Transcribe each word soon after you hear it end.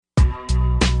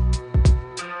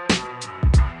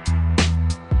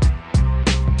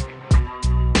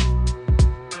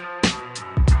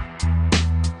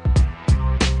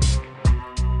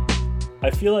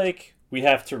feel like we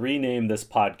have to rename this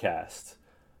podcast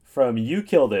from You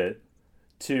Killed It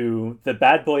to the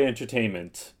Bad Boy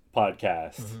Entertainment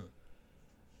podcast.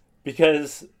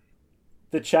 Because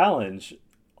the challenge,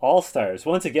 All Stars,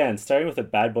 once again, starting with a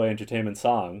Bad Boy Entertainment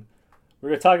song. We're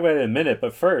going to talk about it in a minute,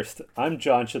 but first, I'm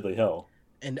John Chidley Hill.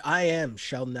 And I am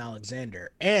Sheldon Alexander.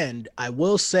 And I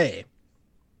will say,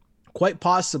 quite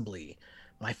possibly,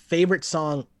 my favorite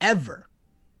song ever,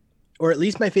 or at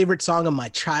least my favorite song of my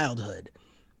childhood,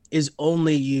 is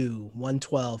Only You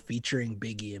 112 featuring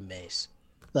Biggie and Mace.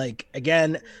 Like,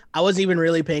 again, I wasn't even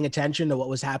really paying attention to what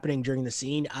was happening during the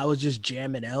scene. I was just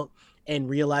jamming out and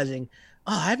realizing,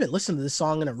 oh, I haven't listened to this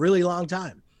song in a really long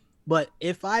time. But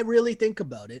if I really think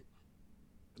about it,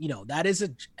 you know,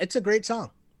 it's a great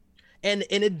song. And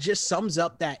it just sums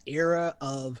up that era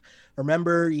of,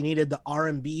 remember, you needed the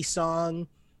R&B song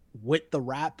with the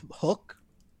rap hook,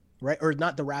 right? Or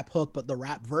not the rap hook, but the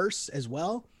rap verse as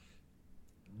well.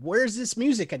 Where's this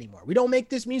music anymore? We don't make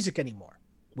this music anymore.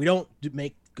 We don't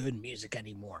make good music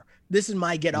anymore. This is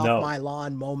my get off my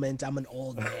lawn moment. I'm an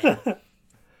old man.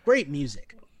 Great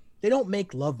music. They don't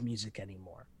make love music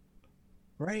anymore,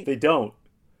 right? They don't.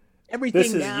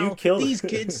 Everything now, these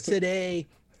kids today,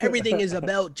 everything is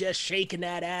about just shaking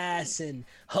that ass and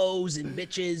hoes and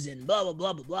bitches and blah, blah,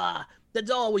 blah, blah, blah.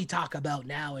 That's all we talk about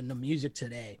now in the music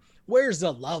today. Where's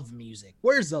the love music?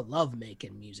 Where's the love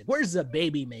making music? Where's the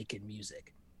baby making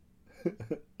music?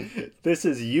 This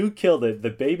is You Killed It,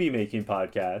 the baby making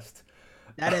podcast.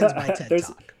 That ends my TED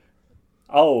Talk.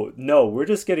 Oh, no, we're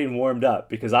just getting warmed up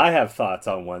because I have thoughts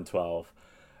on 112.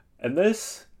 And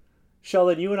this,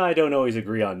 Sheldon, you and I don't always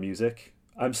agree on music.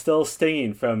 I'm still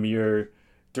stinging from your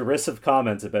derisive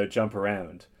comments about Jump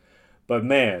Around. But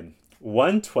man,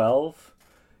 112,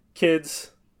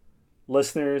 kids,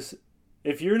 listeners,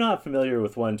 if you're not familiar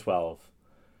with 112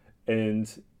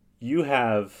 and you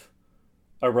have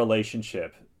a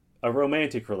relationship, a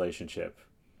romantic relationship,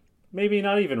 maybe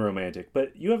not even romantic,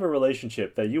 but you have a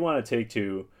relationship that you want to take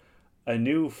to a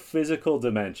new physical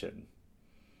dimension.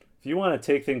 If you want to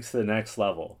take things to the next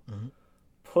level,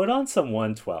 put on some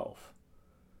 112.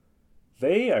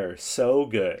 They are so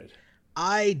good.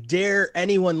 I dare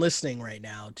anyone listening right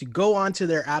now to go onto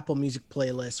their Apple Music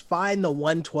playlist, find the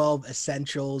 112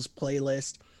 Essentials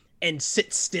playlist, and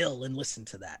sit still and listen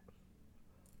to that.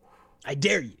 I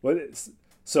dare you.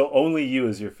 So Only You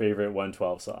is your favorite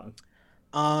 112 song?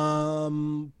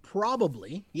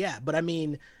 Probably, yeah. But I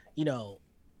mean, you know,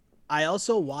 I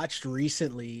also watched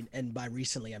recently, and by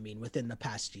recently I mean within the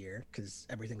past year, because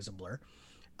everything's a blur.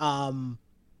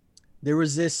 There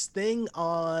was this thing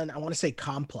on, I want to say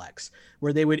Complex,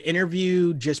 where they would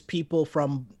interview just people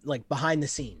from like behind the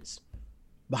scenes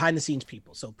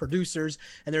people. So producers,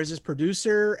 and there's this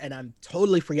producer, and I'm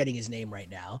totally forgetting his name right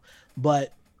now,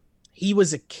 but he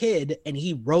was a kid and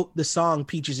he wrote the song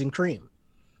Peaches and Cream.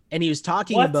 And he was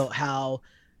talking about how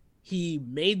he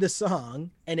made the song,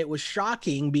 and it was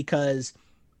shocking because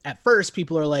at first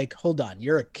people are like, hold on,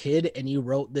 you're a kid and you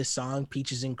wrote this song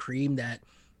Peaches and Cream that,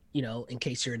 you know, in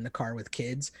case you're in the car with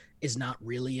kids, is not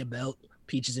really about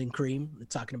peaches and cream.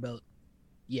 It's talking about,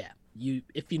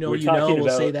 if you know,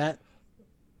 we'll say that.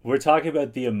 We're talking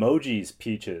about the emojis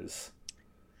peaches.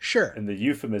 Sure. And the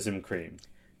euphemism cream.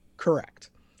 Correct.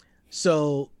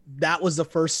 So that was the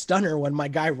first stunner when my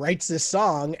guy writes this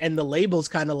song and the label's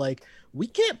kind of like, we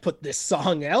can't put this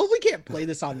song out. We can't play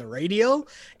this on the radio.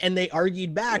 And they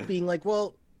argued back being like,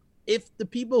 well, if the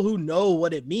people who know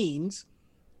what it means,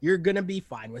 you're going to be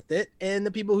fine with it. And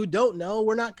the people who don't know,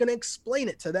 we're not going to explain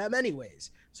it to them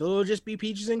anyways. So it'll just be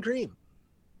peaches and cream.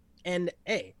 And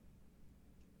hey,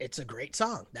 it's a great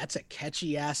song. That's a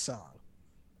catchy ass song.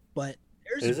 But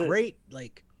there's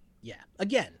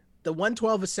again, the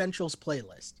 112 Essentials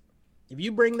playlist. If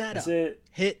you bring that up,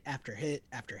 hit after hit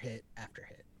after hit after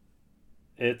hit.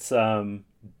 It's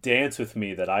Dance With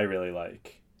Me that I really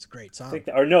like. It's a great song.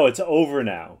 It's Over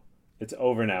Now. It's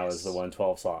Over Now is the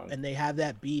 112 song. And they have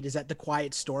that beat. Is that the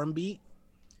Quiet Storm beat?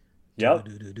 Yep.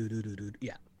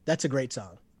 Yeah, that's a great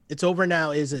song. It's Over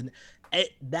Now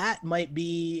that might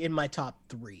be in my top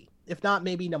 3. If not,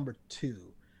 maybe number 2.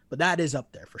 But that is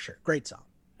up there for sure. Great song.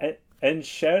 And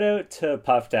shout out to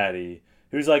Puff Daddy,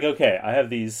 who's like, okay, I have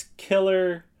these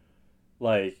killer,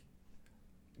 like,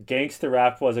 gangster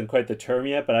rap wasn't quite the term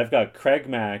yet, but I've got Craig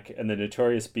Mack and the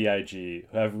Notorious B.I.G.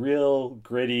 who have real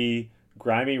gritty,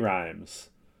 grimy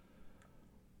rhymes.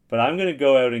 But I'm going to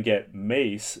go out and get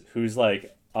Mace, who's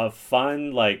like a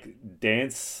fun, like,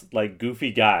 dance, like, goofy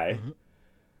guy.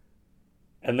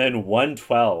 And then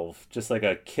 112, just like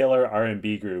a killer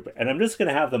R&B group. And I'm just going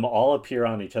to have them all appear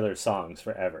on each other's songs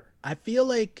forever. I feel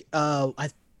like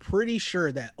pretty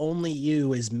sure that Only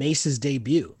You is Mace's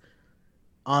debut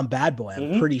on Bad Boy.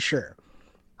 I'm Hmm. pretty sure.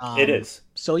 It is.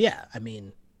 So yeah, I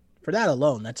mean, for that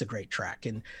alone, that's a great track.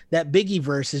 And that Biggie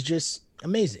verse is just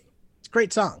amazing. It's a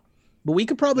great song. But we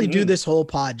could probably do Hmm. this whole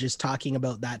pod just talking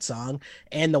about that song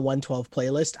and the 112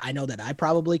 playlist. I know that I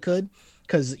probably could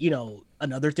because,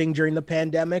 another thing during the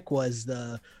pandemic was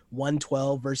the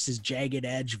 112 versus Jagged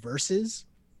Edge versus,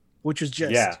 which was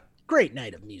Yeah. just great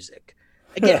night of music.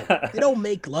 Again, they don't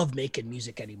make love making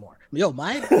music anymore. Yo,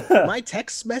 my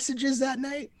text messages that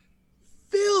night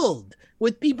filled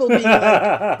with people being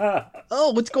like,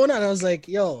 "Oh, what's going on?" I was like,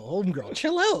 "Yo, homegirl,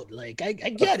 chill out. Like, I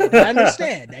get it. I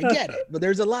understand. I get it." But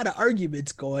there's a lot of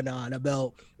arguments going on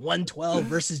about 112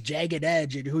 versus Jagged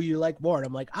Edge and who you like more. And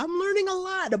I'm like, I'm learning a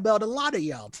lot about a lot of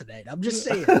y'all tonight. I'm just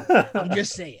saying. I'm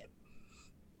just saying.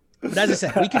 But as I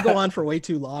said, we could go on for way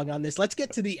too long on this. Let's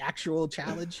get to the actual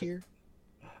challenge here.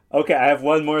 Okay, I have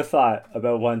one more thought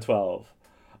about 112.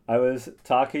 I was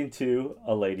talking to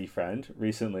a lady friend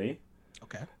recently,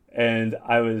 Okay. and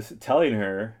I was telling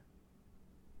her,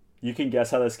 you can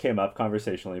guess how this came up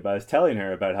conversationally, but I was telling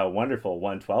her about how wonderful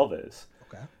 112 is.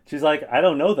 Okay. She's like, I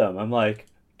don't know them. I'm like,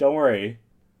 don't worry.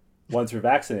 Once we're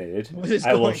vaccinated, What is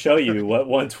I will going show on? you what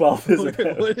 112 is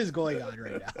about. What is going on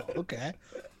right now? Okay.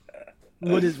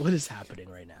 What is happening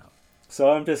right now? So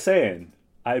I'm just saying,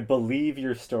 I believe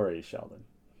your story, Sheldon.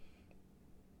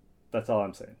 That's all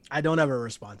I'm saying. I don't have a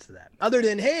response to that. Other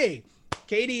than, hey,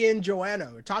 Katie and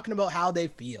Joanna are talking about how they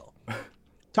feel.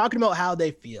 Talking about how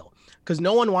they feel. Because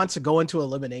no one wants to go into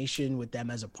elimination with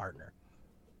them as a partner.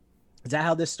 Is that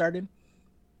how this started?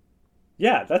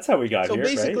 Yeah, that's how we got So here,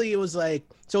 basically right? it was like,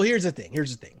 so here's the thing.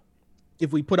 Here's the thing.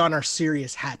 If we put on our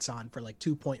serious hats on for like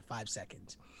 2.5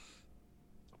 seconds,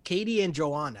 Katie and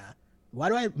Joanna, why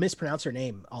do I mispronounce her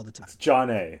name all the time? It's John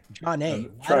A. John A. I'm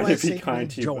Why trying do I to be say her kind name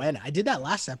to you. Joanna? I did that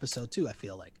last episode too, I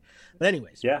feel like. But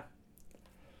anyways, Yeah.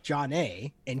 John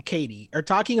A. and Katie are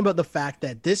talking about the fact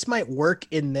that this might work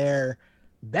in their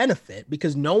benefit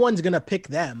because no one's going to pick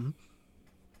them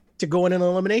to go in an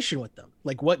elimination with them.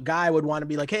 Like, what guy would want to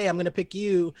be like, hey, I'm going to pick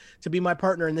you to be my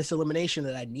partner in this elimination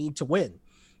that I need to win?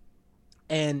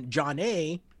 And John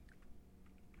A.,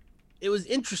 it was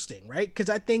interesting, right? Because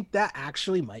I think that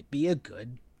actually might be a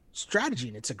good strategy.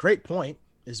 And it's a great point.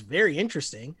 It's very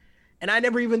interesting. And I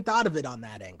never even thought of it on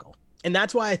that angle. And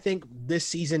that's why I think this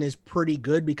season is pretty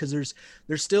good because there's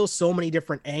still so many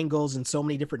different angles and so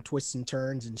many different twists and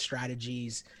turns and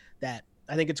strategies that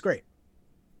I think it's great.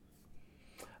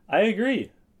 I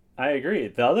agree. I agree.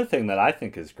 The other thing that I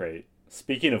think is great,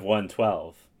 speaking of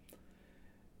 112,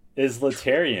 is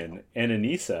Latarian and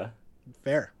Anissa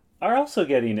Fair. are also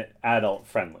getting adult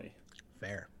friendly.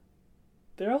 Fair.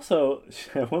 They're also,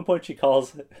 at one point, she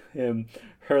calls him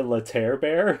her Later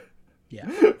Bear, Yeah.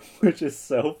 which is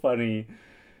so funny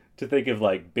to think of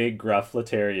like big gruff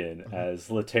Latarian as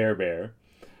Later Bear.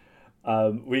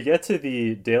 We get to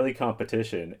the daily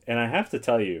competition, and I have to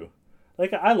tell you,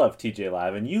 like, I love TJ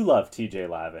Lavin. You love TJ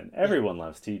Lavin. Everyone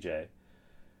loves TJ.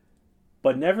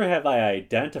 But never have I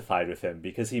identified with him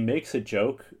because he makes a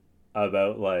joke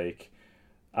about, like,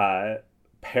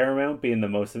 Paramount being the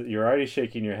most. You're already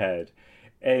shaking your head.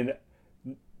 And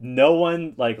no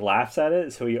one, like, laughs at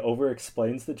it, so he over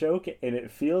explains the joke. And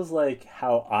it feels like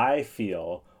how I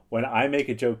feel when I make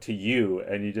a joke to you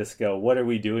and you just go, what are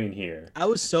we doing here? I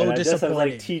was so And I was disappointed.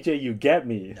 like, TJ, you get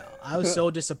me. No, I was so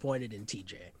disappointed in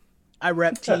TJ. I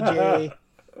rep TJ.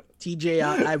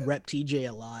 I rep TJ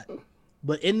a lot.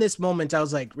 But in this moment, I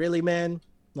was like, really, man?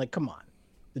 Like, come on.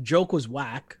 The joke was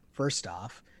whack, first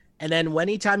off. And then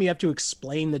anytime you have to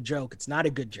explain the joke, it's not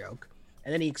a good joke.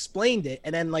 And then he explained it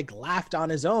and then like laughed on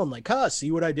his own, like, huh,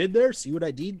 see what I did there? See what I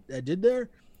did there?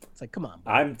 It's like, come on.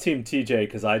 Bro. I'm Team TJ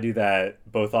because I do that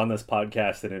both on this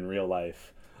podcast and in real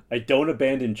life. I don't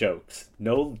abandon jokes.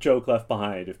 No joke left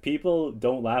behind. If people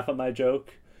don't laugh at my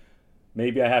joke,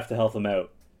 maybe I have to help them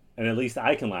out. And at least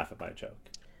I can laugh at my joke.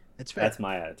 That's fair. That's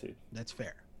my attitude. That's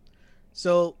fair.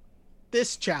 So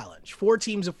this challenge, 4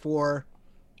 teams of 4,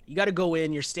 you got to go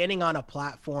in, you're standing on a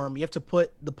platform, you have to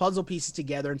put the puzzle pieces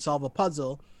together and solve a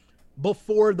puzzle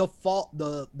before the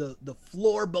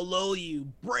floor below you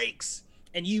breaks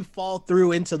and you fall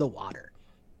through into the water.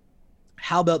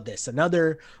 How about this?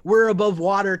 Another we're above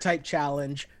water type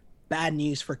challenge. Bad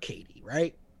news for Katie,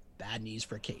 right? Bad news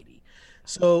for Katie.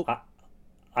 So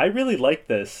I really like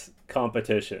this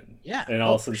competition. Yeah. In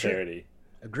all for sincerity.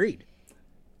 Sure. Agreed.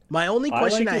 My only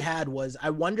question I like it. had was I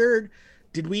wondered,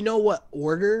 did we know what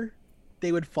order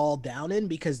they would fall down in?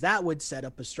 Because that would set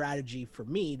up a strategy for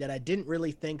me that I didn't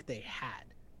really think they had.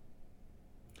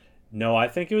 No, I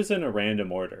think it was in a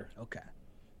random order. Okay.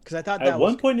 Because I thought that At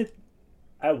one point,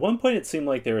 At one point, it seemed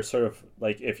like they were sort of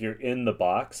like if you're in the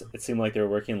box, it seemed like they were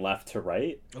working left to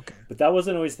right, Okay. but that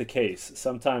wasn't always the case.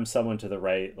 Sometimes someone to the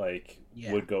right like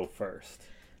Yeah. would go first.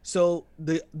 So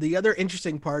the other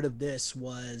interesting part of this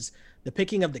was the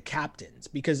picking of the captains,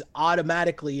 because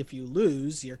automatically if you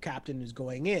lose, your captain is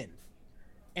going in.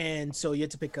 And so you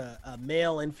had to pick a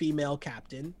male and female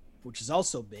captain, which is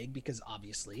also big because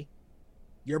obviously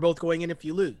you're both going in if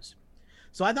you lose.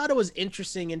 So I thought it was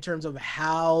interesting in terms of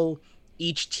how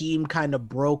each team kind of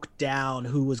broke down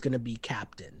who was going to be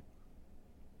captain.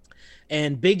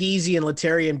 And Big Easy and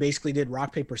Latarian basically did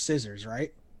rock, paper, scissors,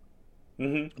 right?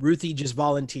 Mm-hmm. Ruthie just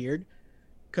volunteered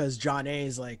because John A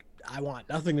is like, I want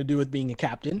nothing to do with being a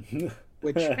captain,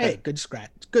 which, hey, good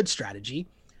strategy.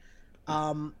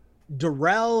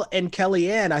 Darrell and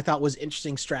Kellyanne, I thought was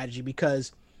interesting strategy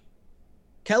because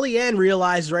Kellyanne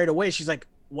realized right away, she's like,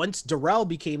 once Darrell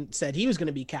said he was going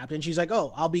to be captain, she's like,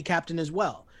 oh, I'll be captain as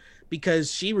well.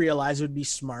 Because she realized it would be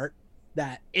smart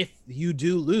that if you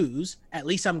do lose, at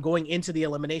least I'm going into the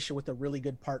elimination with a really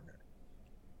good partner.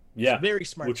 Yeah, very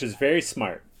smart. Which is very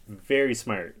smart. Very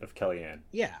smart of Kellyanne.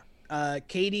 Yeah.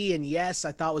 Katie and Yes,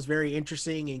 I thought was very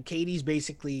interesting. And Katie's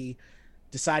basically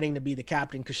deciding to be the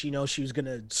captain because she knows she was going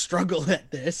to struggle at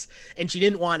this. And she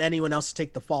didn't want anyone else to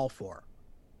take the fall for her.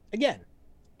 Again,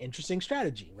 interesting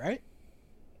strategy, right?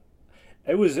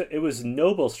 It was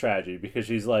noble strategy because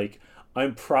she's like,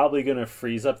 I'm probably gonna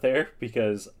freeze up there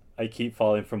because I keep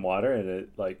falling from water and it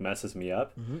like messes me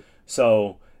up. Mm-hmm.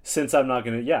 So since I'm not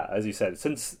gonna, yeah, as you said,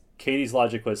 since Katie's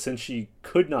logic was since she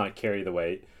could not carry the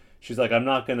weight, she's like, I'm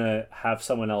not gonna have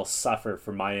someone else suffer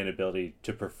for my inability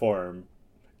to perform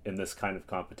in this kind of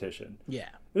competition.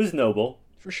 Yeah, it was noble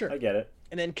for sure. I get it.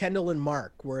 And then Kendall and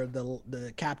Mark were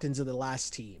the captains of the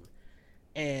last team,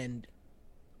 and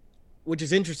which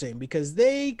is interesting because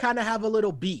they kind of have a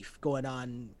little beef going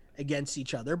on against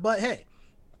each other. But hey,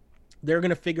 they're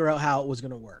gonna figure out how it was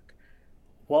gonna work.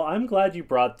 Well, I'm glad you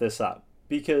brought this up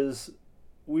because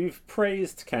we've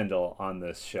praised Kendall on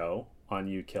this show on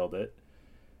You Killed It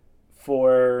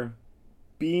for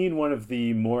being one of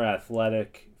the more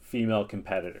athletic female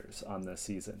competitors on this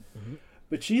season. Mm-hmm.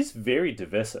 But she's very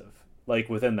divisive, like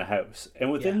within the house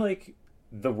and within like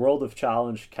the World of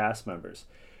Challenge cast members.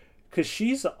 Because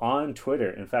she's on Twitter.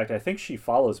 In fact, I think she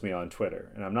follows me on Twitter,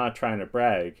 and I'm not trying to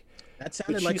brag. That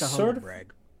sounded like a humble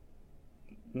brag.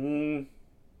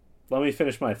 Let me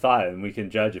finish my thought, and we can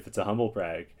judge if it's a humble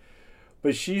brag.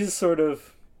 But she's sort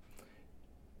of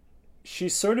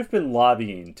been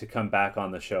lobbying to come back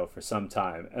on the show for some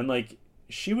time, and like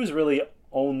she was really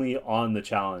only on the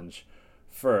challenge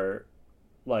for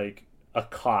like a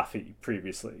coffee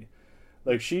previously.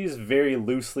 Like she's very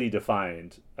loosely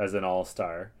defined as an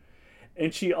all-star.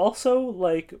 And she also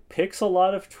like picks a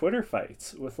lot of Twitter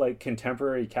fights with like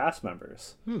contemporary cast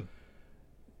members.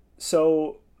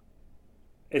 So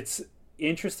it's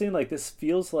interesting. Like this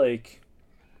feels like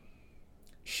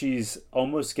she's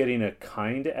almost getting a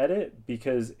kind edit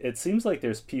because it seems like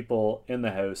there's people in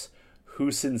the house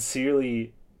who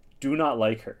sincerely do not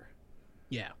like her.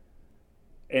 Yeah.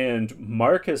 And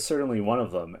Mark is certainly one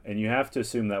of them. And you have to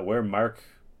assume that where Mark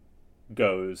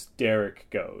goes, Derek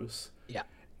goes. Yeah.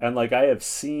 And like I have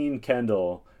seen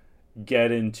Kendall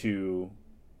get into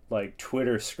like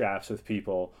Twitter scraps with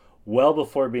people well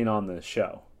before being on this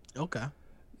show. Okay.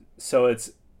 So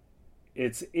it's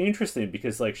interesting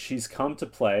because like she's come to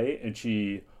play and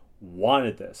she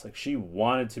wanted this. Like she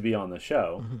wanted to be on the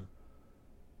show. Mm-hmm.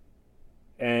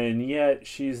 And yet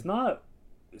she's not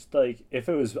like if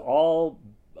it was all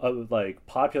a like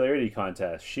popularity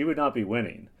contest, she would not be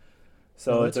winning.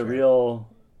 So it's a real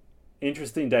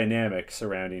interesting dynamic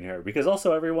surrounding her because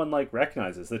also everyone like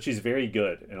recognizes that she's very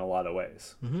good in a lot of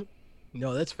ways. Mm-hmm.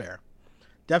 No, that's fair.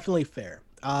 Definitely fair.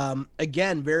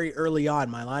 Again, very early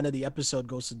on, my line of the episode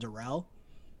goes to Darrell,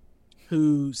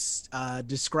 who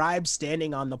describes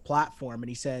standing on the platform, and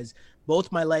he says,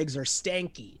 both my legs are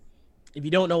stanky. If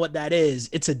you don't know what that is,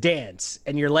 it's a dance,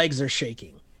 and your legs are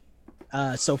shaking.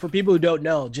 So for people who don't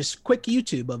know, just quick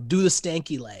YouTube of do the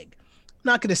stanky leg. I'm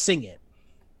not going to sing it,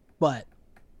 but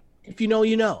if you know,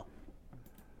 you know.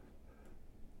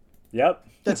 Yep.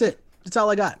 That's it. That's all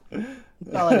I got.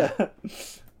 That's all I got.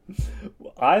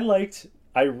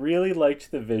 I really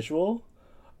liked the visual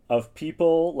of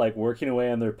people like working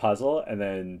away on their puzzle and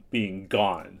then being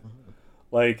gone.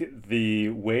 Like the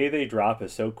way they drop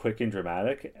is so quick and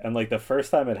dramatic. And like the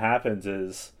first time it happens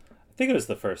is, I think it was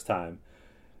the first time,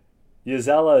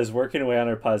 Yazella is working away on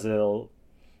her puzzle,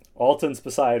 Alton's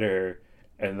beside her,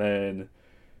 and then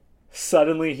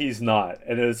suddenly he's not.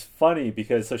 And it was funny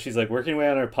because so she's like working away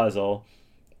on her puzzle,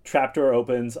 Trapdoor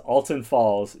opens, Alton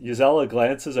falls, Gisela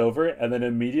glances over and then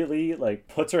immediately like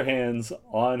puts her hands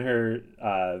on her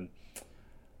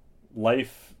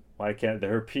life, why can't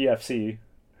her PFC,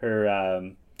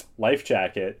 her life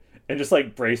jacket, and just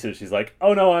like braces. She's like,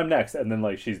 oh no, I'm next. And then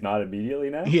like she's not immediately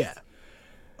next. Yeah.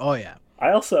 Oh yeah.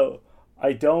 I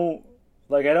don't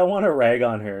want to rag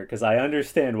on her because I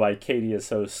understand why Katie is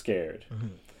so scared. Mm-hmm.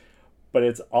 But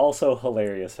it's also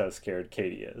hilarious how scared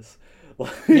Katie is.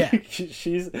 Like, Yeah.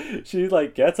 she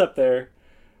like gets up there,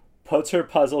 puts her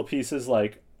puzzle pieces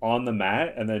like on the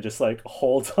mat, and then just like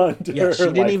holds on to Yeah, her she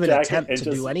didn't life even jacket attempt and to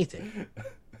just do anything.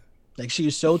 Like, she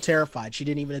was so terrified, she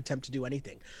didn't even attempt to do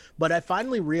anything. But I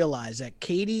finally realized that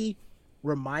Katie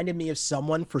reminded me of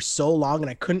someone for so long, and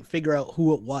I couldn't figure out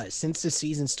who it was since the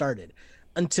season started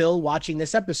until watching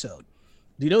this episode.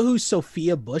 Do you know who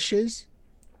Sophia Bush is?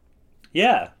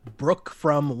 Yeah. Brooke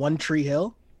from One Tree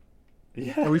Hill.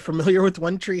 Yeah. Are we familiar with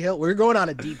One Tree Hill? We're going on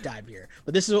a deep dive here,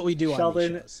 but this is what we do Sheldon,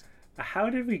 on these shows. how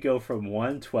did we go from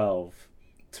 112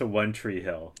 to One Tree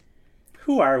Hill?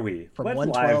 Who are we? From What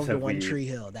 112 lives to have One we... Tree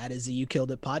Hill. That is the You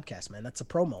Killed It podcast, man. That's a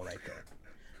promo right there.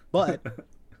 But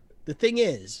the thing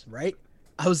is, right?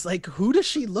 I was like, who does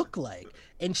she look like?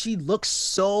 And she looks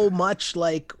so much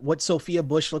like what Sophia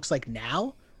Bush looks like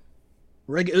now.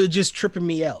 It was just tripping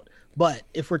me out. But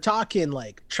if we're talking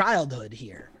like childhood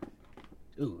here,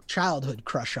 ooh, childhood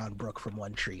crush on Brooke from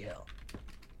One Tree Hill.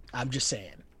 I'm just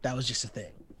saying. That was just a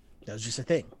thing.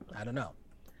 I don't know.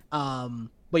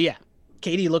 But yeah,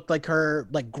 Katie looked like her,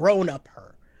 like grown up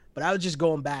her. But I was just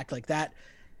going back like that.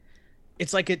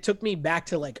 It's like it took me back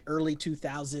to like early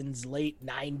 2000s, late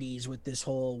 90s with this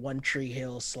whole One Tree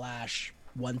Hill /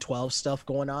 112 stuff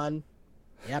going on.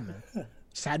 Yeah, man.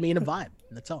 Just had me in a vibe.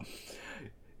 That's all.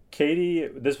 Katie,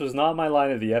 this was not my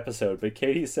line of the episode, but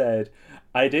Katie said,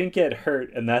 I didn't get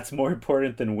hurt, and that's more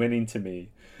important than winning to me.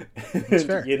 That's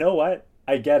fair. You know what?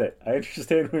 I get it. I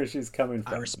understand where she's coming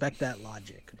from. I respect that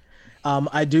logic.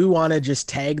 I do want to just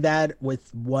tag that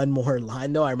with one more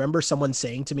line, though. I remember someone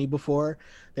saying to me before,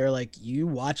 they're like, you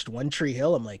watched One Tree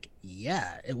Hill? I'm like,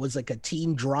 yeah, it was like a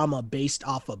teen drama based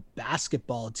off a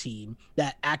basketball team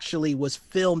that actually was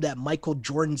filmed at Michael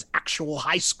Jordan's actual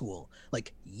high school.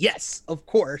 Like, yes, of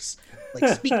course.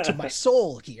 Like, speak to my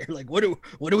soul here. Like, what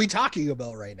are we talking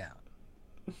about right now?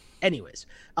 Anyways,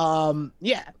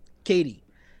 yeah,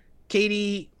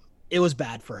 Katie, it was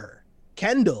bad for her.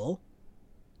 Kendall,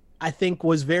 I think,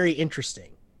 was very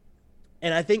interesting.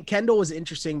 And I think Kendall was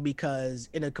interesting because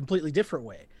in a completely different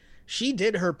way. She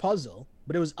did her puzzle,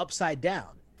 but it was upside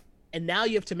down. And now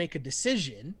you have to make a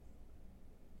decision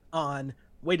on,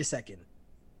 wait a second,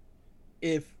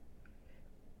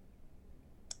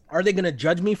 are they going to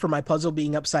judge me for my puzzle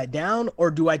being upside down,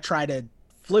 or do I try to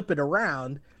flip it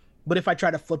around? But if I try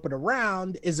to flip it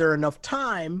around, is there enough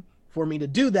time for me to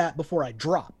do that before I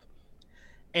drop?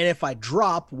 And if I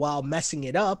drop while messing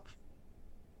it up,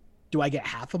 do I get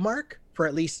half a mark for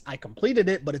at least I completed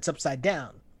it, but it's upside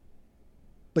down?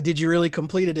 But did you really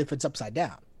complete it if it's upside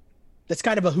down? That's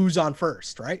kind of a who's on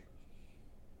first, right?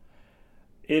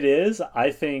 It is.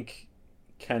 I think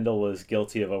Kendall was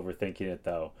guilty of overthinking it,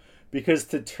 though. Because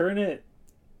to turn it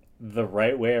the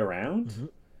right way around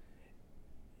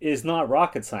is not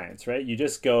rocket science, right? You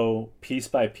just go piece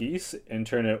by piece and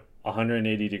turn it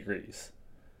 180 degrees.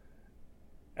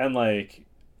 And, like,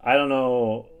 I don't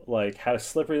know, like, how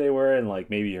slippery they were, and, like,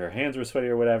 maybe her hands were sweaty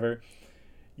or whatever.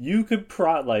 You could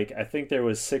I think there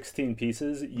was 16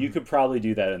 pieces. You could probably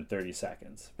do that in 30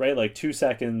 seconds, right? Like 2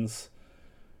 seconds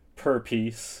per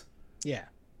piece. Yeah.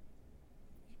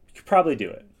 You could probably do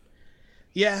it.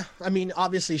 Yeah. I mean,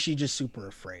 obviously she's just super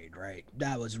afraid, right?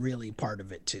 That was really part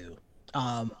of it too.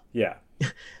 Yeah.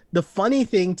 The funny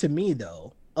thing to me,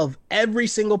 though, of every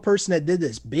single person that did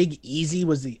this, Big Easy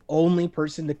was the only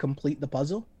person to complete the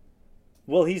puzzle.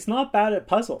 Well, he's not bad at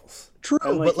puzzles. True,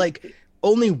 but like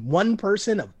only one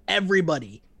person of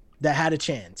everybody that had a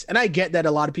chance. And I get that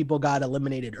a lot of people got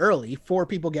eliminated early. 4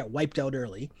 people get wiped out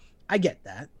early. I get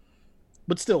that.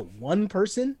 But still, one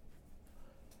person?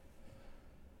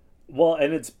 Well,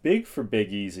 and it's big for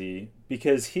Big Easy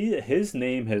because his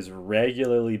name has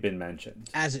regularly been mentioned.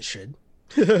 As it should.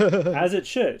 As it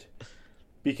should.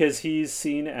 Because he's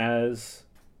seen as,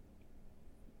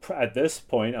 at this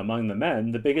point, among the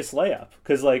men, the biggest layup.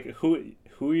 Because, like, who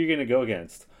are you going to go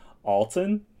against?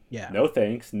 Alton? Yeah. No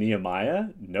thanks. Nehemiah?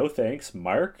 No thanks.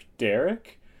 Mark?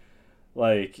 Derek?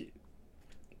 Like,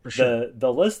 For sure.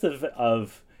 the list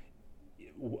of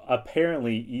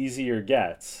apparently easier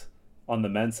gets on the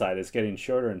men's side is getting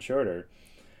shorter and shorter.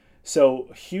 So,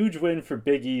 huge win for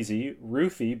Big Easy.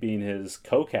 Rufy being his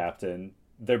co-captain.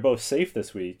 They're both safe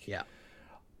this week. Yeah.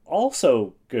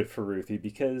 also good for Ruthie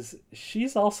because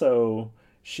she's so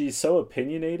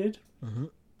opinionated Mm-hmm.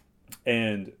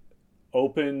 and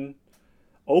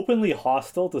openly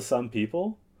hostile to some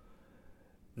people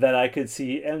that I could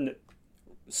see, and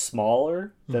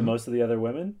smaller than Mm-hmm. most of the other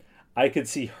women. I could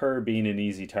see her being an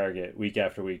easy target week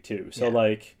after week too. So Yeah.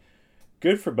 like,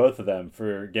 good for both of them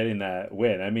for getting that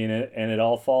win. I mean, and it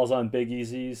all falls on Big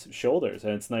Easy's shoulders,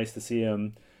 and it's nice to see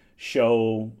him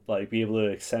show, like, be able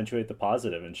to accentuate the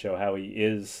positive and show how he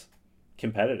is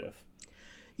competitive.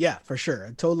 Yeah, for sure.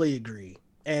 I totally agree.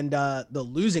 And the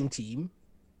losing team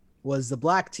was the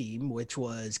black team, which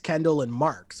was Kendall and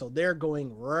Mark. So they're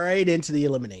going right into the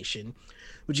elimination,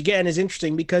 which again is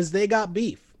interesting because they got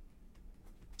beef.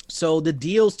 So the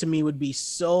deals to me would be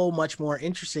so much more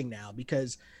interesting now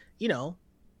because, you know,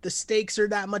 the stakes are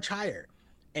that much higher.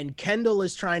 And Kendall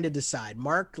is trying to decide.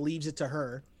 Mark leaves it to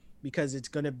her because it's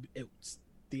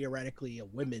theoretically a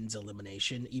women's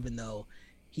elimination, even though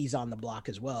he's on the block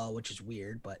as well, which is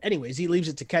weird. But anyways, he leaves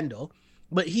it to Kendall.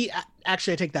 But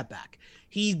actually, I take that back.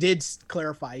 He did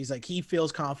clarify. He's like, he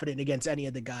feels confident against any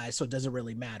of the guys, so it doesn't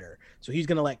really matter. So he's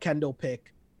going to let Kendall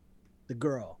pick the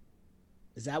girl.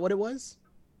 Is that what it was?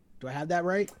 Do I have that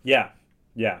right? Yeah,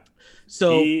 yeah.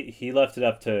 So He left it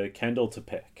up to Kendall to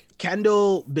pick.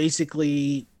 Kendall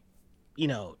basically,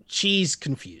 she's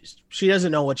confused. She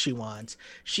doesn't know what she wants.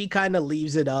 She kind of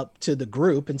leaves it up to the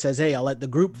group and says, "Hey, I'll let the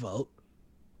group vote."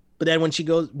 But then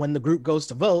when the group goes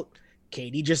to vote,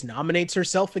 Katie just nominates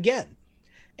herself again.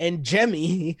 And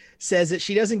Jemmye says that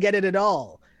she doesn't get it at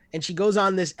all. And she goes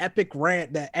on this epic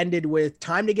rant that ended with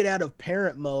time to get out of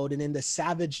parent mode and into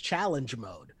savage challenge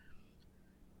mode,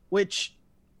 which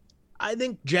I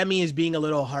think Jemmye is being a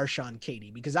little harsh on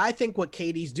Katie because I think what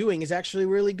Katie's doing is actually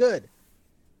really good,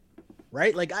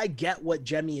 right? Like, I get what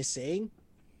Jemmye is saying,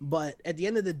 but at the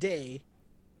end of the day,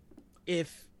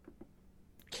 if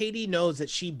Katie knows that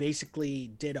she basically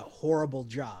did a horrible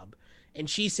job and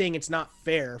she's saying it's not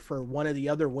fair for one of the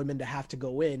other women to have to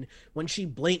go in when she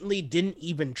blatantly didn't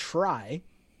even try,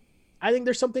 I think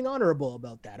there's something honorable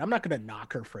about that. I'm not going to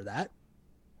knock her for that.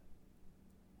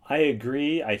 I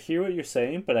agree. I hear what you're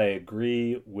saying, but I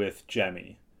agree with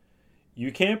Jemmy.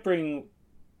 You can't bring,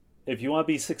 if you want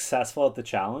to be successful at the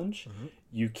challenge, Mm-hmm.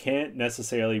 you can't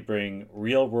necessarily bring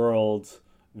real world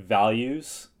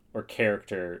values or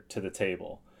character to the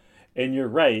table. And you're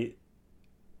right,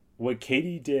 what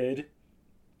Katie did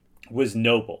was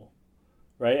noble,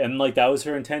 right? And like that was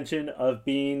her intention of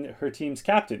being her team's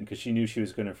captain because she knew she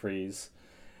was going to freeze.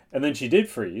 And then she did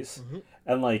freeze. Mm-hmm.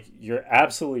 And like you're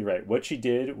absolutely right. What she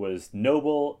did was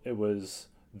noble. It was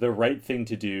the right thing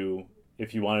to do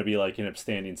if you want to be like an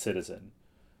upstanding citizen.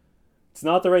 It's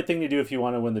not the right thing to do if you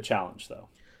want to win the challenge though.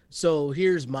 So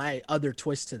here's my other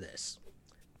twist to this.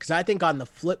 Because I think on the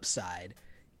flip side,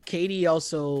 Katie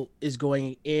also is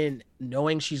going in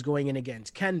knowing she's going in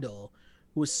against Kendall,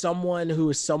 who is someone who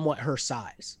is somewhat her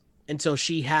size. And so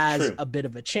she has True. a bit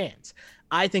of a chance.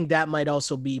 I think that might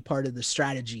also be part of the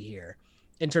strategy here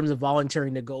in terms of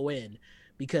volunteering to go in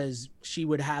because she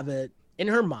would have it in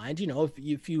her mind,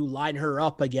 if you line her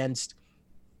up against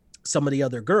some of the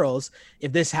other girls,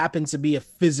 if this happens to be a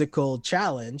physical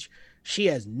challenge, she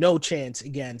has no chance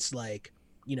against like,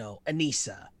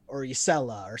 Anissa or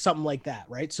Isella or something like that,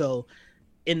 right? So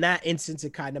in that instance,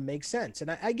 it kind of makes sense, and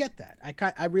I get that.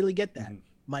 I really get that. Mm-hmm.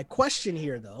 My question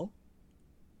here, though,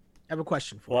 I have a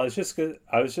question for Well, you.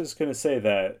 I was just gonna say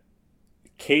that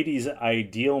Katie's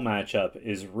ideal matchup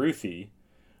is Ruthie,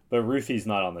 but Ruthie's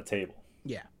not on the table.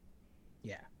 Yeah,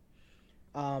 yeah.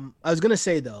 I was gonna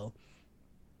say though,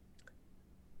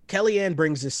 Kellyanne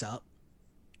brings this up,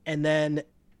 and then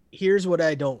here's what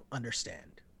I don't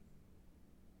understand: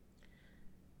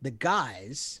 the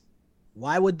guys.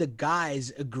 Why would the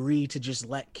guys agree to just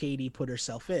let Katie put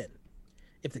herself in?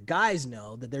 If the guys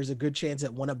know that there's a good chance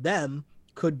that one of them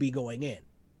could be going in,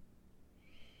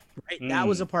 right? That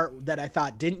was a Mm, part that I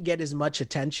thought didn't get as much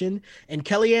attention. And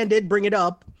Kellyanne did bring it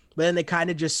up, but then they kind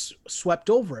of just swept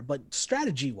over it. But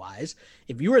strategy wise,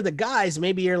 if you were the guys,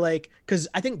 maybe you're like, because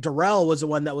I think Darrell was the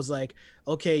one that was like,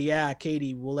 okay, yeah,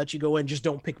 Katie, we'll let you go in. Just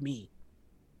don't pick me.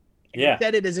 And he yeah,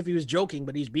 said it as if he was joking,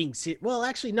 but he's being serious. Well,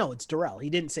 actually, no, it's Darrell. He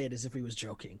didn't say it as if he was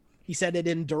joking. He said it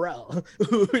in Darrell,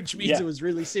 which means yeah. it was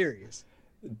really serious.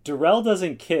 Darrell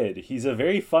doesn't kid. He's a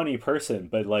very funny person,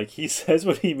 but like he says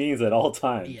what he means at all Yeah,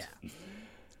 times.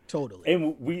 totally.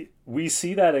 And we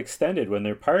see that extended when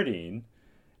they're partying.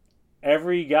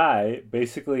 Every guy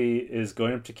basically is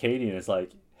going up to Katie and is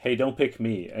like, "Hey, don't pick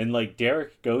me." And like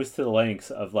Derek goes to the lengths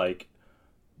of like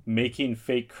making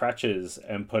fake crutches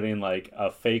and putting like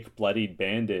a fake bloodied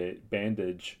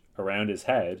bandage around his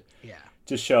head Yeah.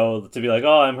 to be like,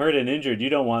 oh, I'm hurt and injured. You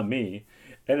don't want me.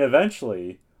 And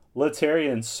eventually,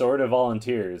 Letarian sort of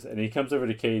volunteers, and he comes over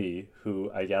to Katie,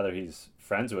 who I gather he's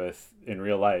friends with in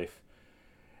real life,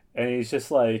 and he's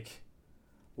just like,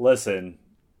 listen,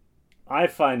 I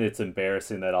find it's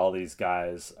embarrassing that all these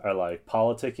guys are like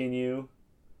politicking you.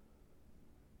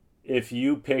 If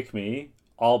you pick me,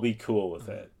 I'll be cool with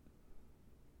it.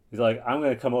 He's like, I'm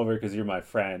gonna come over because you're my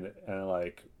friend, and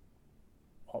like,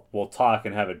 we'll talk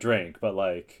and have a drink. But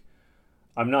like,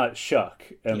 I'm not shook,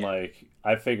 and Yeah. like,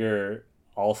 I figure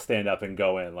I'll stand up and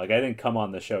go in. Like, I didn't come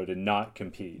on the show to not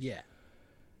compete. Yeah.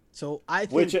 So I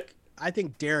Which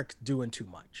think Derek's doing too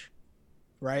much,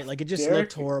 right? Like it just looked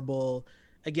Derek, horrible.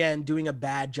 Again, doing a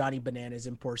bad Johnny Bananas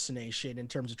impersonation in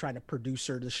terms of trying to produce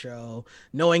her the show,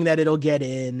 knowing that it'll get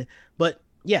in, but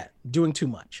yeah, doing too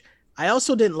much. I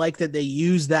also didn't like that they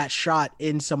used that shot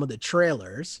in some of the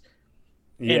trailers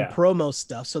and yeah, promo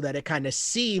stuff so that it kind of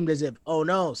seemed as if, oh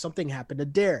no, something happened to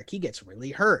Derek. He gets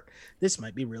really hurt. This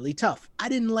might be really tough. I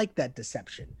didn't like that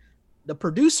deception. The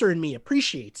producer in me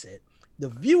appreciates it. The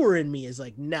viewer in me is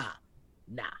like, nah,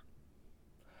 nah.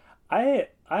 I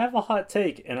have a hot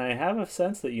take, and I have a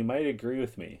sense that you might agree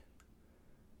with me.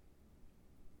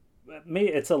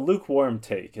 It's a lukewarm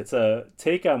take. It's a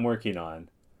take I'm working on.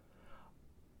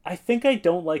 I think I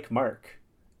don't like Mark,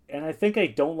 and I think I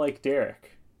don't like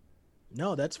Derek.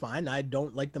 No, that's fine. I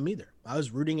don't like them either. I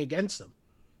was rooting against them.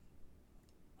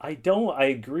 I don't. I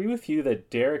agree with you that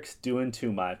Derek's doing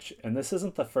too much, and this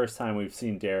isn't the first time we've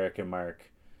seen Derek and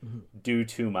Mark Mhm. do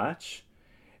too much.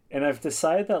 And I've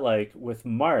decided that, like, with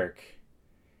Mark,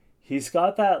 he's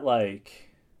got that, like,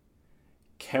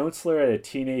 counselor at a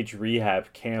teenage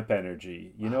rehab camp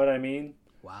energy. You know Wow. what I mean?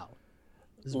 Wow.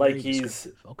 This is Like, very he's,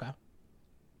 descriptive. Okay.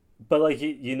 but, like,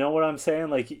 you know what I'm saying?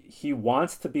 Like, he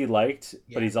wants to be liked,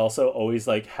 but Yeah. he's also always,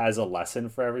 like, has a lesson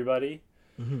for everybody.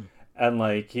 Hmm. And,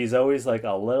 like, he's always, like,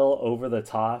 a little over the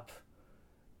top,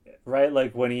 right?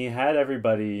 Like, when he had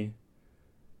everybody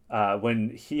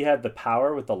when he had the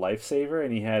power with the lifesaver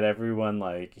and he had everyone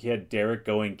like he had Derek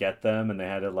go and get them and they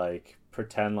had to like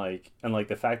pretend like and like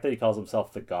the fact that he calls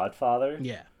himself the Godfather,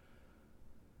 Yeah.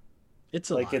 It's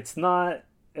a like lot. it's not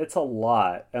it's a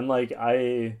lot. And like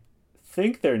I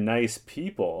think they're nice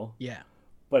people, Yeah.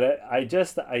 but I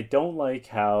don't like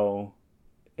how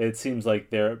it seems like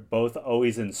they're both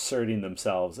always inserting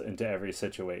themselves into every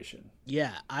situation.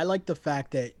 Yeah. I like the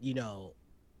fact that,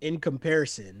 in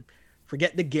comparison,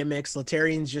 forget the gimmicks.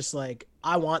 Letarian's just like,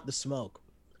 I want the smoke.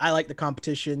 I like the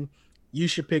competition. You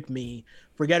should pick me.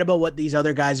 Forget about what these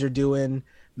other guys are doing,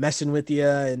 messing with you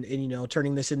and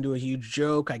turning this into a huge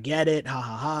joke. I get it. Ha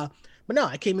ha ha. But no,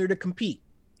 I came here to compete.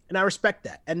 And I respect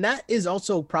that. And that is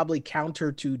also probably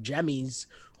counter to Jemmy's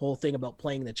whole thing about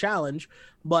playing the challenge.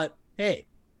 But hey,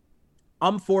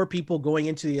 I'm for people going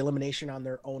into the elimination on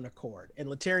their own accord. And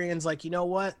Letarian's like, you know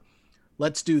what?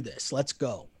 Let's do this. Let's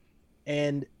go.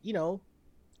 And,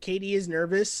 Katie is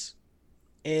nervous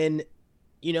and,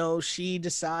 she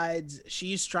decides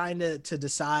she's trying to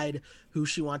decide who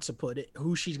she wants to put it,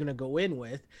 who she's going to go in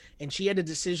with. And she had a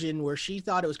decision where she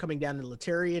thought it was coming down to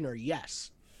Letarian or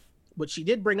yes. But she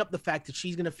did bring up the fact that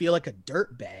she's going to feel like a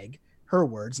dirt bag, her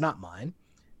words, not mine,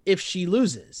 if she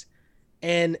loses.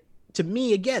 And to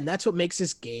me, again, that's what makes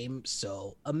this game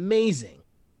so amazing.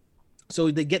 So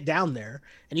they get down there,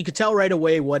 and you could tell right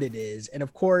away what it is. And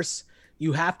of course,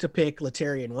 you have to pick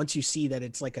Letarian once you see that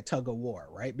it's like a tug of war,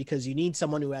 right? Because you need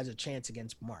someone who has a chance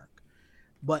against Mark.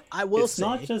 But I will It's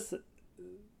not say, just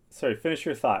sorry, finish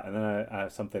your thought and then I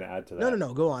have something to add to no, no, that.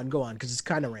 no, go on, because it's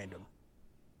kind of random.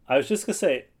 I was just gonna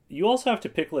say you also have to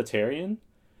pick Letarian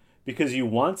because you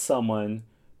want someone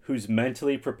who's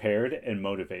mentally prepared and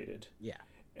motivated. Yeah,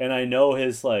 And I know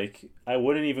his like I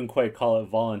wouldn't even quite call it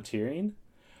volunteering,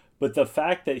 but the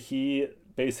fact that he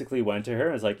basically went to her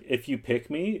and was like, if you pick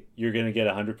me, you're gonna get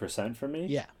 100% from me.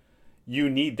 yeah, You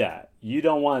need that. You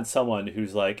don't want someone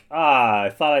who's like, I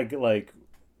thought I could like,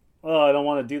 oh, I don't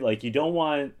want to do like. You don't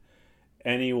want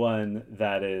anyone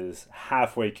that is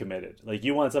halfway committed. Like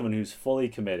you want someone who's fully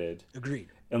committed. agreed.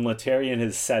 And Letarian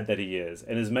has said that he is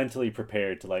and is mentally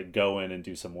prepared to like go in and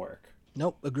do some work.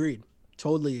 Nope, agreed.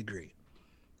 Totally agree.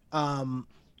 Um,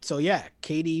 so yeah,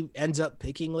 Katie ends up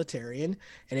picking Letarian,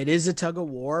 and it is a tug of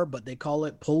war, but they call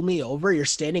it pull me over. You're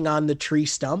standing on the tree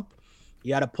stump.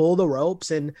 You got to pull the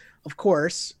ropes. And of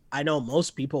course, I know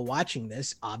most people watching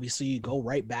this, obviously you go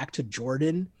right back to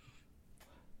Jordan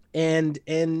and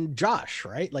Josh,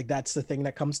 right? Like that's the thing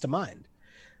that comes to mind.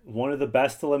 One of the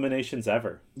best eliminations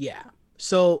ever. Yeah.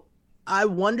 So I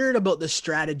wondered about the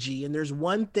strategy, and there's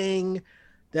one thing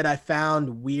that I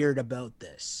found weird about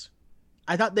this.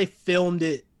 I thought they filmed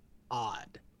it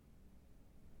odd.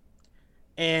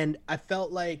 And I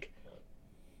felt like,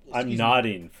 I'm excuse me,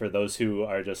 nodding for those who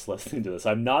are just listening to this.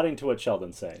 I'm nodding to what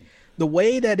Sheldon's saying. the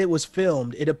way that it was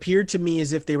filmed, it appeared to me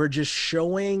as if they were just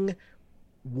showing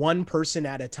one person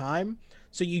at a time.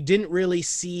 So you didn't really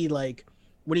see, like,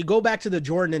 when you go back to the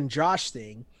Jordan and Josh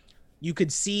thing, you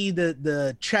could see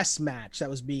the chess match that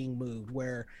was being moved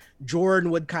where Jordan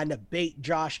would kind of bait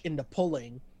Josh into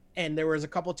pulling, and there was a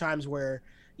couple times where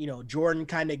Jordan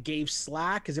kind of gave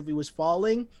slack as if he was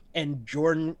falling, and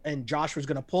Jordan and Josh was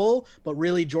going to pull, but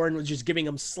really Jordan was just giving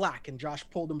him slack and Josh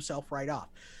pulled himself right off.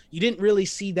 You didn't really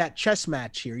see that chess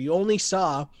match here. You only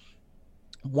saw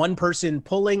one person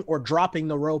pulling or dropping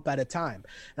the rope at a time.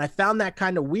 And I found that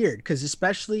kind of weird because,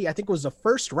 especially, I think it was the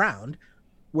first round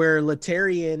where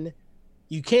Laterrian,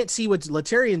 you can't see what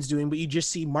Laterrian's doing, but you just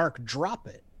see Mark drop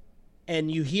it. And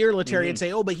you hear Laterrian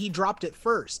say, oh, but he dropped it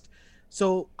first.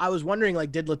 So I was wondering,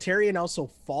 like, did Laterrian also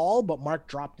fall, but Mark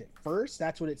dropped it first?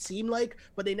 That's what it seemed like,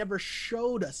 but they never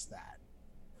showed us that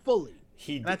fully.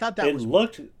 And I thought that it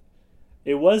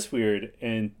was weird.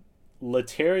 And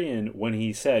Laterrian, when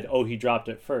he said, oh, he dropped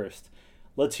it first,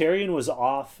 Laterrian was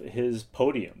off his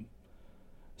podium.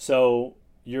 So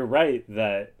you're right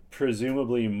that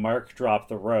presumably Mark dropped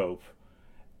the rope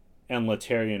and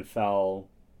Laterrian fell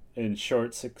in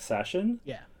short succession.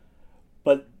 Yeah.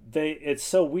 But it's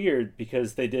so weird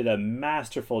because they did a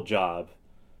masterful job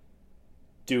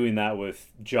doing that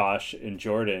with Josh and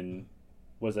Jordan.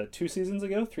 Was that 2 seasons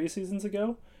ago? 3 seasons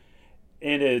ago?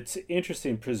 And it's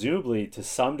interesting, presumably to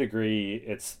some degree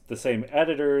it's the same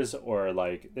editors, or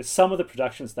like some of the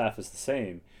production staff is the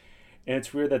same. And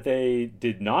it's weird that they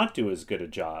did not do as good a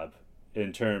job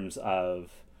in terms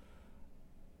of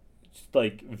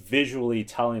like visually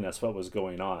telling us what was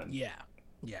going on. Yeah.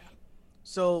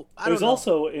 So it was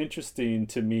also interesting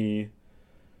to me,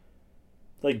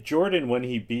 like Jordan, when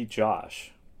he beat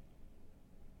Josh,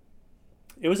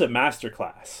 it was a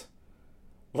masterclass.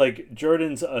 Like,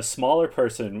 Jordan's a smaller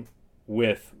person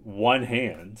with one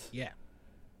hand. Yeah.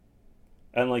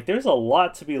 And, like, there's a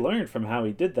lot to be learned from how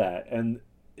he did that. And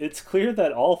it's clear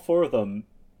that all 4 of them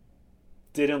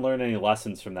didn't learn any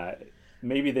lessons from that.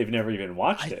 Maybe they've never even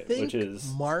watched it, which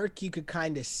is... Mark, you could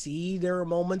kind of see there were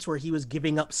moments where he was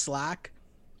giving up slack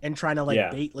and trying to,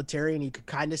 bait Laterrian. You could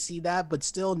kind of see that, but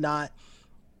still not...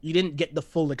 You didn't get the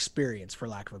full experience, for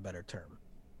lack of a better term.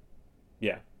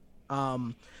 Yeah.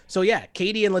 So yeah,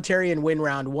 Katie and Laterrian win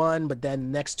round 1, but then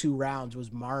the next 2 rounds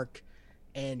was Mark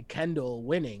and Kendall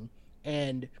winning,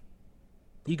 and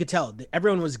you could tell that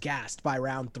everyone was gassed by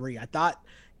round 3. I thought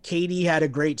Katie had a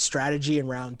great strategy in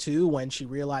round 2 when she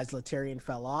realized Laterrian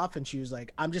fell off, and she was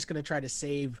like, I'm just going to try to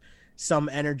save some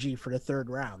energy for the 3rd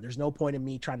round. There's no point in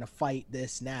me trying to fight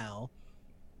this now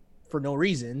for no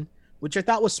reason, which I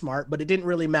thought was smart, but it didn't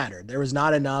really matter. There was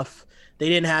not enough. They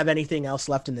didn't have anything else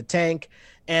left in the tank.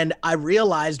 And I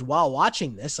realized while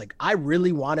watching this, like, I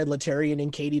really wanted Laterrian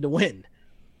and Katie to win.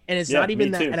 And it's not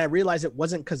even that. Too. And I realized it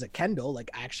wasn't because of Kendall.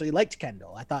 Like, I actually liked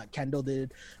Kendall. I thought Kendall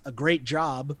did a great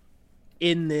job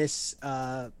in this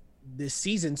this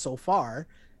season so far.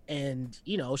 And,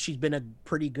 she's been a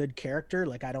pretty good character.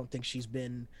 Like, I don't think she's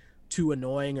been too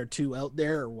annoying or too out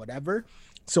there or whatever.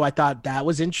 So I thought that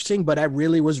was interesting, but I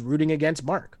really was rooting against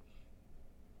Mark.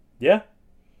 Yeah.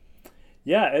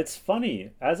 Yeah, it's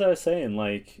funny. As I was saying,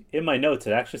 like, in my notes,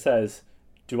 it actually says,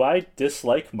 do I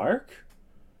dislike Mark?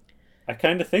 I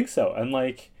kind of think so. And,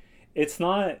 like, it's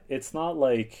not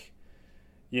like,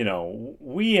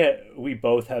 we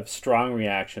both have strong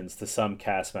reactions to some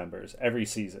cast members every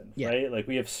season, right? Like,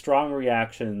 we have strong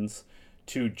reactions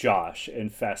to Josh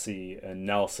and Fessy and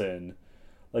Nelson.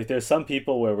 Like, there's some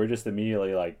people where we're just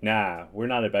immediately like, nah, we're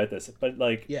not about this. But,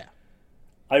 like,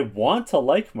 I want to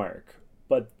like Mark,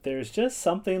 but there's just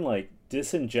something, like,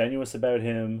 disingenuous about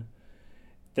him.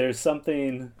 There's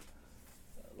something,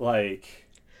 like...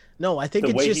 No, I think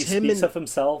it's just him and... of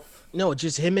himself. No,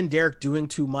 just him and Derek doing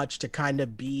too much to kind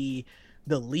of be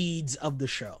the leads of the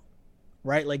show,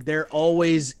 right? Like, they're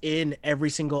always in every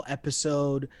single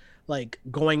episode, like,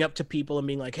 going up to people and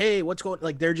being like, hey, what's going...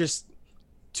 Like, they're just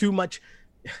too much...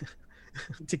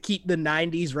 to keep the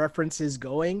 90s references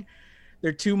going.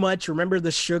 They're too much. Remember the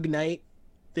Suge Knight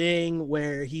thing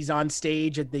where he's on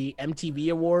stage at the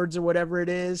MTV Awards or whatever it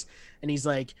is, and he's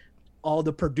like, all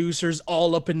up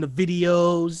in the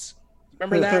videos.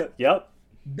 Remember that? Yep.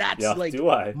 That's like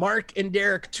Mark and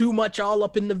Derek too much all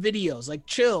up in the videos. Like,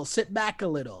 chill, sit back a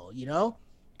little,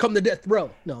 come to death row.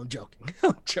 No, I'm joking.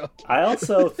 I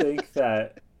also think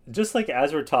that just like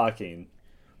as we're talking,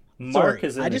 Mark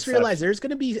is I just realized there's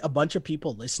going to be a bunch of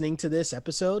people listening to this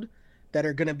episode that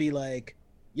are going to be like,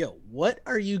 Yo, what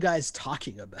are you guys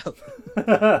talking about?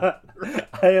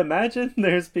 I imagine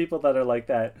there's people that are like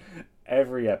that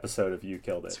every episode of You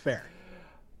Killed It's It. fair.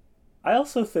 I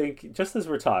also think, just as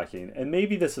we're talking, and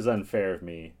maybe this is unfair of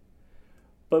me,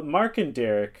 but Mark and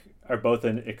Derek are both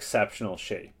in exceptional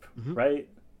shape, Hmm. right?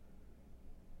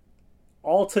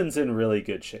 Alton's in really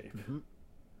good shape. Hmm.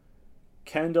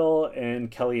 Kendall and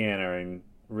Kellyanne are in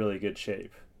really good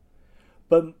shape.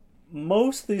 But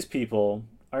most of these people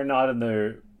are not in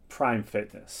their prime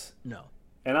fitness. No.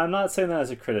 And I'm not saying that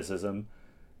as a criticism.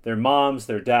 They're moms,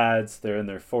 they're dads, they're in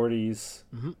their 40s,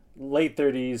 Hmm. late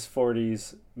 30s,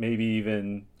 40s, maybe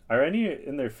even. Are any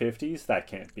in their 50s? That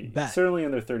can't be. Bet. Certainly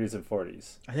in their 30s and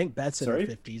 40s. I think Beth's in her Sorry?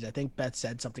 50s. I think Beth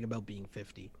said something about being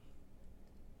 50.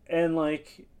 And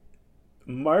like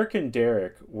Mark and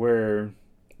Derek were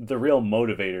the real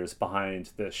motivators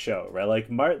behind this show, right? Like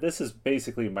Mark, this is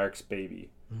basically Mark's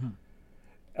baby. Hmm.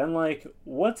 And like,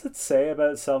 what's it say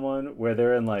about someone where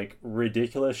they're in like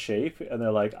ridiculous shape and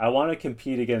they're like, I want to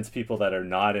compete against people that are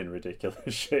not in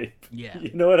ridiculous shape? Yeah.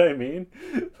 You know what I mean?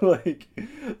 like,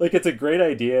 like it's a great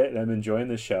idea and I'm enjoying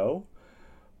the show,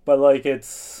 but like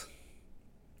it's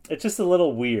just a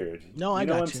little weird. No, I You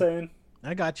know what got I'm you. saying?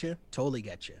 I got you. Totally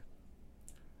get you.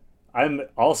 I'm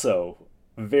also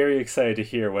very excited to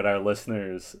hear what our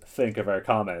listeners think of our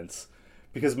comments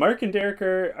because Mark and Derek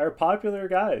are popular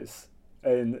guys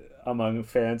and among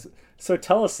fans. So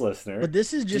tell us, listener, But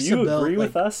this is do just you about agree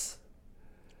with like us?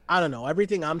 I don't know,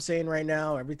 everything I'm saying right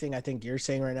now, everything I think you're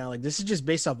saying right now, like this is just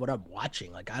based off what I'm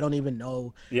watching. Like I don't even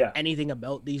know Yeah, anything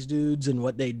about these dudes and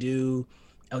what they do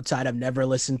outside. I've never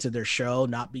listened to their show,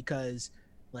 not because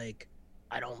like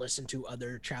I don't listen to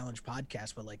other challenge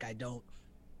podcasts, but like I don't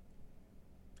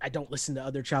listen to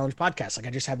other challenge podcasts. Like I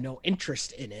just have no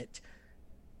interest in it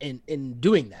in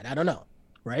doing that. I don't know.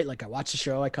 Right? Like I watch the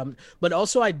show, I come but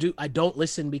also I don't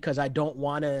listen because I don't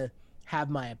want to have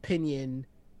my opinion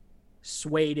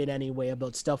swayed in any way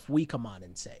about stuff we come on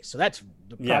and say. So that's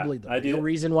yeah, probably the I real do.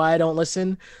 reason why I don't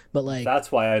listen. But like,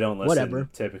 That's why I don't listen whatever.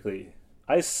 typically.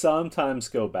 I sometimes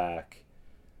go back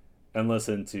and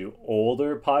listen to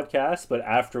older podcasts, but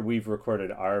after we've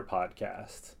recorded our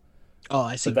podcast. Oh,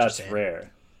 I see But what you're that's saying.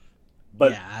 rare.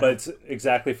 Yeah, I But don't. it's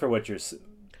exactly for what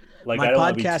like. My I don't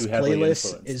want to be too podcast heavily playlist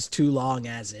influenced. is too long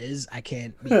as is. I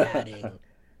can't be adding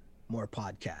more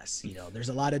podcasts. You know, there's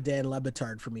a lot of Dan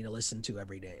Lebitard for me to listen to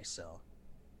every day. So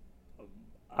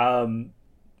um,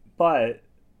 but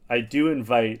I do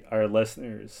invite our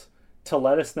listeners to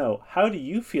let us know, how do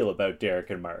you feel about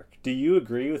Derek and Mark? Do you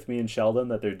agree with me and Sheldon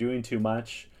that they're doing too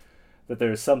much? That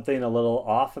there's something a little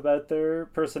off about their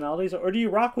personalities? Or do you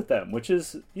rock with them? Which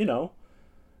is,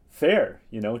 fair,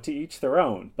 to each their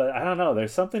own. But I don't know.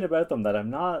 There's something about them that I'm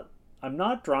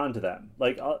not drawn to them.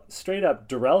 Like, straight up,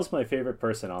 Darrell's my favorite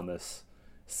person on this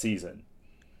season.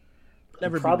 And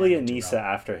never be probably mad at Anissa Terrell.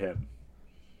 after him.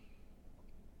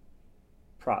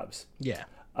 Probs. Yeah,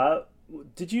 Uh,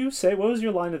 did you say, what was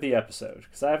your line of the episode?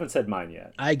 Because I haven't said mine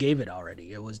yet. I gave it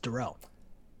already. It was Darrell.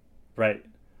 Right.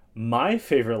 My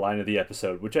favorite line of the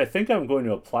episode, which I think I'm going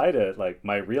to apply to like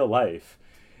my real life,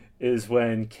 is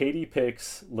when Katie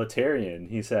picks Latarian.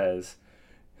 He says,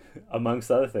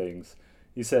 amongst other things,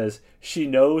 he says, she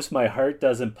knows my heart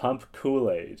doesn't pump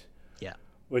Kool-Aid, Yeah.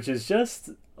 which is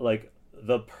just like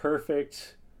the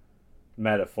perfect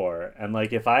metaphor. And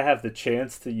like if I have the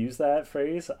chance to use that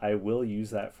phrase, I will use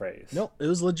that phrase. Nope, it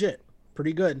was legit.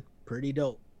 Pretty good. Pretty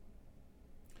dope.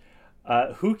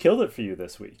 Who killed it for you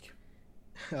this week?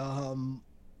 Um,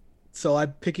 so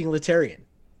I'm picking Latarian.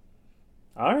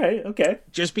 All right, okay.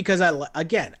 Just because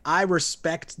again, I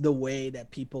respect the way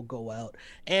that people go out,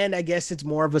 and I guess it's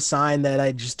more of a sign that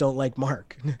I just don't like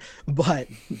Mark. But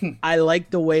I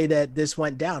like the way that this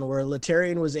went down, where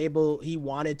Latarian was able, he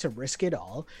wanted to risk it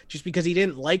all just because he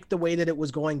didn't like the way that it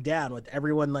was going down, with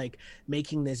everyone like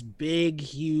making this big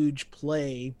huge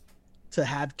play to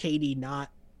have Katie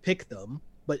not pick them.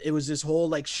 But it was this whole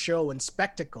like show and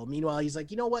spectacle. Meanwhile, he's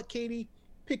like, you know what, Katie,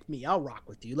 pick me, I'll rock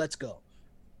with you, let's go.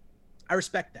 I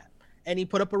respect that. And he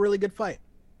put up a really good fight.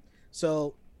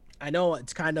 So I know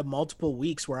it's kind of multiple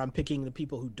weeks where I'm picking the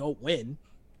people who don't win,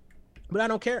 but I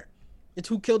don't care. It's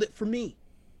who killed it for me.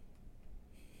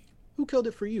 Who killed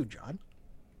it for you, John?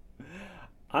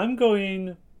 I'm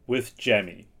going with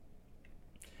Jemmy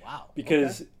Wow.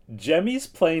 because Jemmy's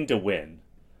playing to win.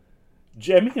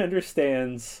 Jemmy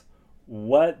understands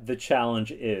what the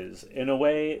challenge is in a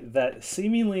way that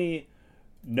seemingly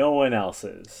no one else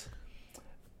is.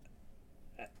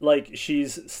 Like,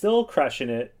 she's still crushing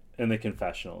it in the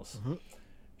confessionals. Mm-hmm.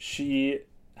 She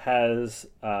has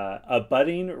a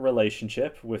budding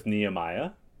relationship with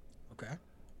Nehemiah, Okay.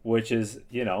 which is,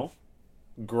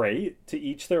 great, to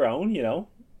each their own, you know.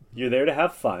 You're there to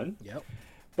have fun. Yep.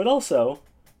 But also,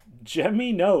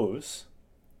 Jemmye knows,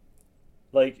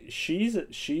 like, she's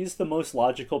the most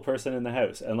logical person in the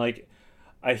house. And like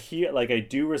I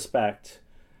do respect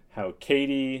how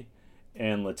Katie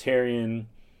and Laterrian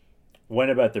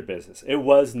went about their business. It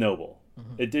was noble.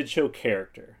 Mm-hmm. It did show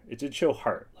character. It did show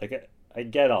heart. Like I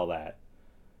get all that.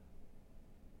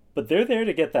 But they're there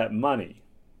to get that money.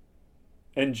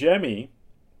 And Jemmye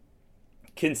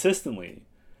consistently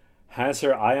has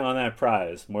her eye on that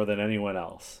prize more than anyone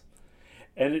else.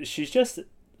 And she's just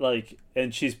like,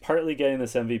 and she's partly getting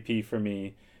this MVP for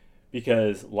me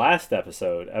because last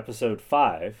episode, episode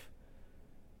 5,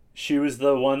 she was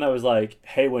the one that was like,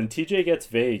 hey, when TJ gets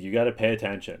vague, you got to pay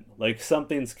attention. Like,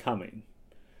 something's coming.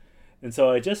 And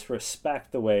so I just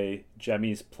respect the way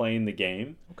Jemmye's playing the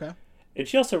game. Okay. And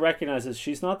she also recognizes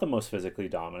she's not the most physically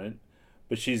dominant,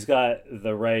 but she's got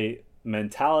the right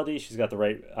mentality. She's got the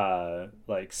right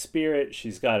like spirit.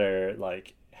 She's got her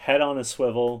like head on a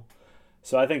swivel.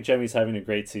 So I think Jemmye's having a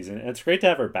great season, and it's great to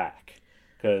have her back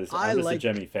because I'm just a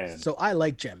Jemmye fan. So I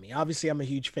like Jemmye. Obviously, I'm a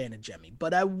huge fan of Jemmye,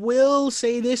 but I will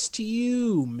say this to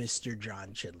you, Mr. John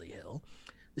Chidley Hill.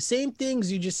 The same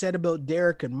things you just said about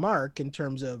Derek and Mark in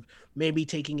terms of maybe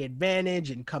taking advantage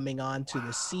and coming on to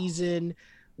the season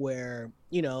where,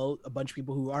 you know, a bunch of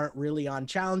people who aren't really on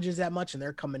challenges that much and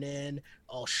they're coming in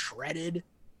all shredded.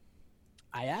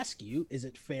 I ask you, is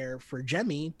it fair for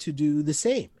Jemmye to do the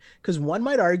same? Because one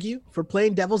might argue, for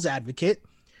playing devil's advocate,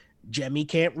 Jemmye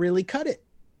can't really cut it,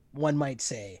 one might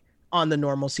say, on the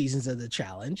normal seasons of the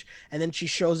challenge. And then she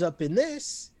shows up in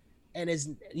this and is,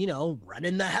 you know,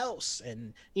 running the house.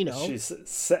 And, you know, she's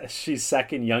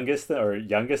second youngest or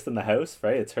youngest in the house,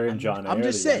 right? It's her and John. I'm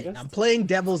just saying, youngest. I'm playing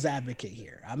devil's advocate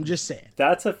here. I'm just saying.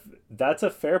 That's a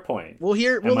fair point. We'll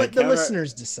let the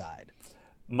listeners decide.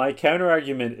 My counter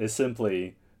argument is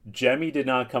simply Jemmye did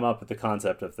not come up with the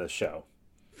concept of this show.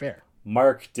 Fair.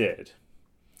 Mark did.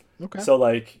 Okay. So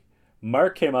like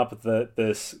Mark came up with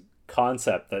this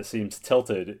concept that seems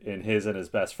tilted in his and his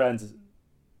best friend's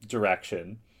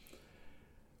direction.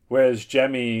 Whereas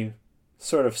Jemmye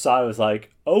sort of saw it as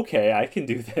like, okay, I can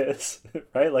do this,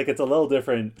 right? Like it's a little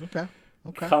different. Okay.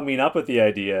 Coming up with the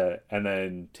idea and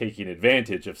then taking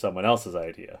advantage of someone else's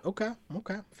idea. Okay.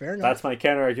 Fair enough. That's my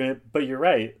counter argument. But you're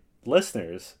right.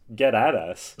 Listeners, get at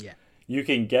us. Yeah. You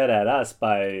can get at us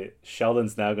by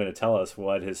Sheldon's now going to tell us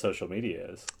what his social media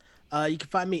is. You can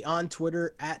find me on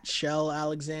Twitter at Shell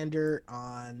Alexander,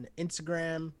 on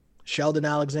Instagram, Sheldon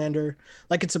Alexander.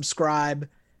 Like and subscribe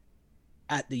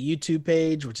at the YouTube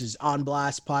page, which is On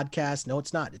Blast Podcast. No,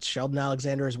 it's not. It's Sheldon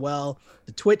Alexander as well.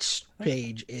 The Twitch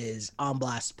page is On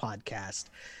Blast Podcast.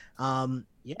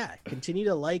 Yeah, continue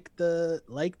to like the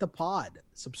pod.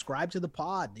 Subscribe to the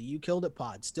pod, the You Killed It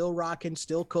pod. Still rocking,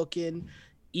 still cooking.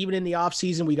 Even in the off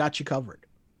season, we got you covered.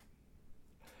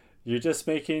 You're just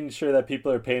making sure that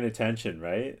people are paying attention,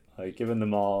 right? Like giving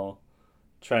them all,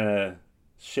 trying to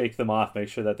shake them off, make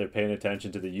sure that they're paying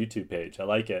attention to the YouTube page. I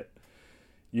like it.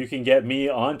 You can get me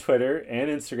on Twitter and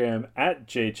Instagram at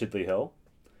JChidleyHill.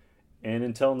 And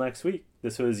until next week,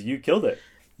 this was You Killed It.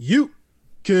 You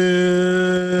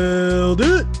Killed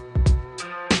It.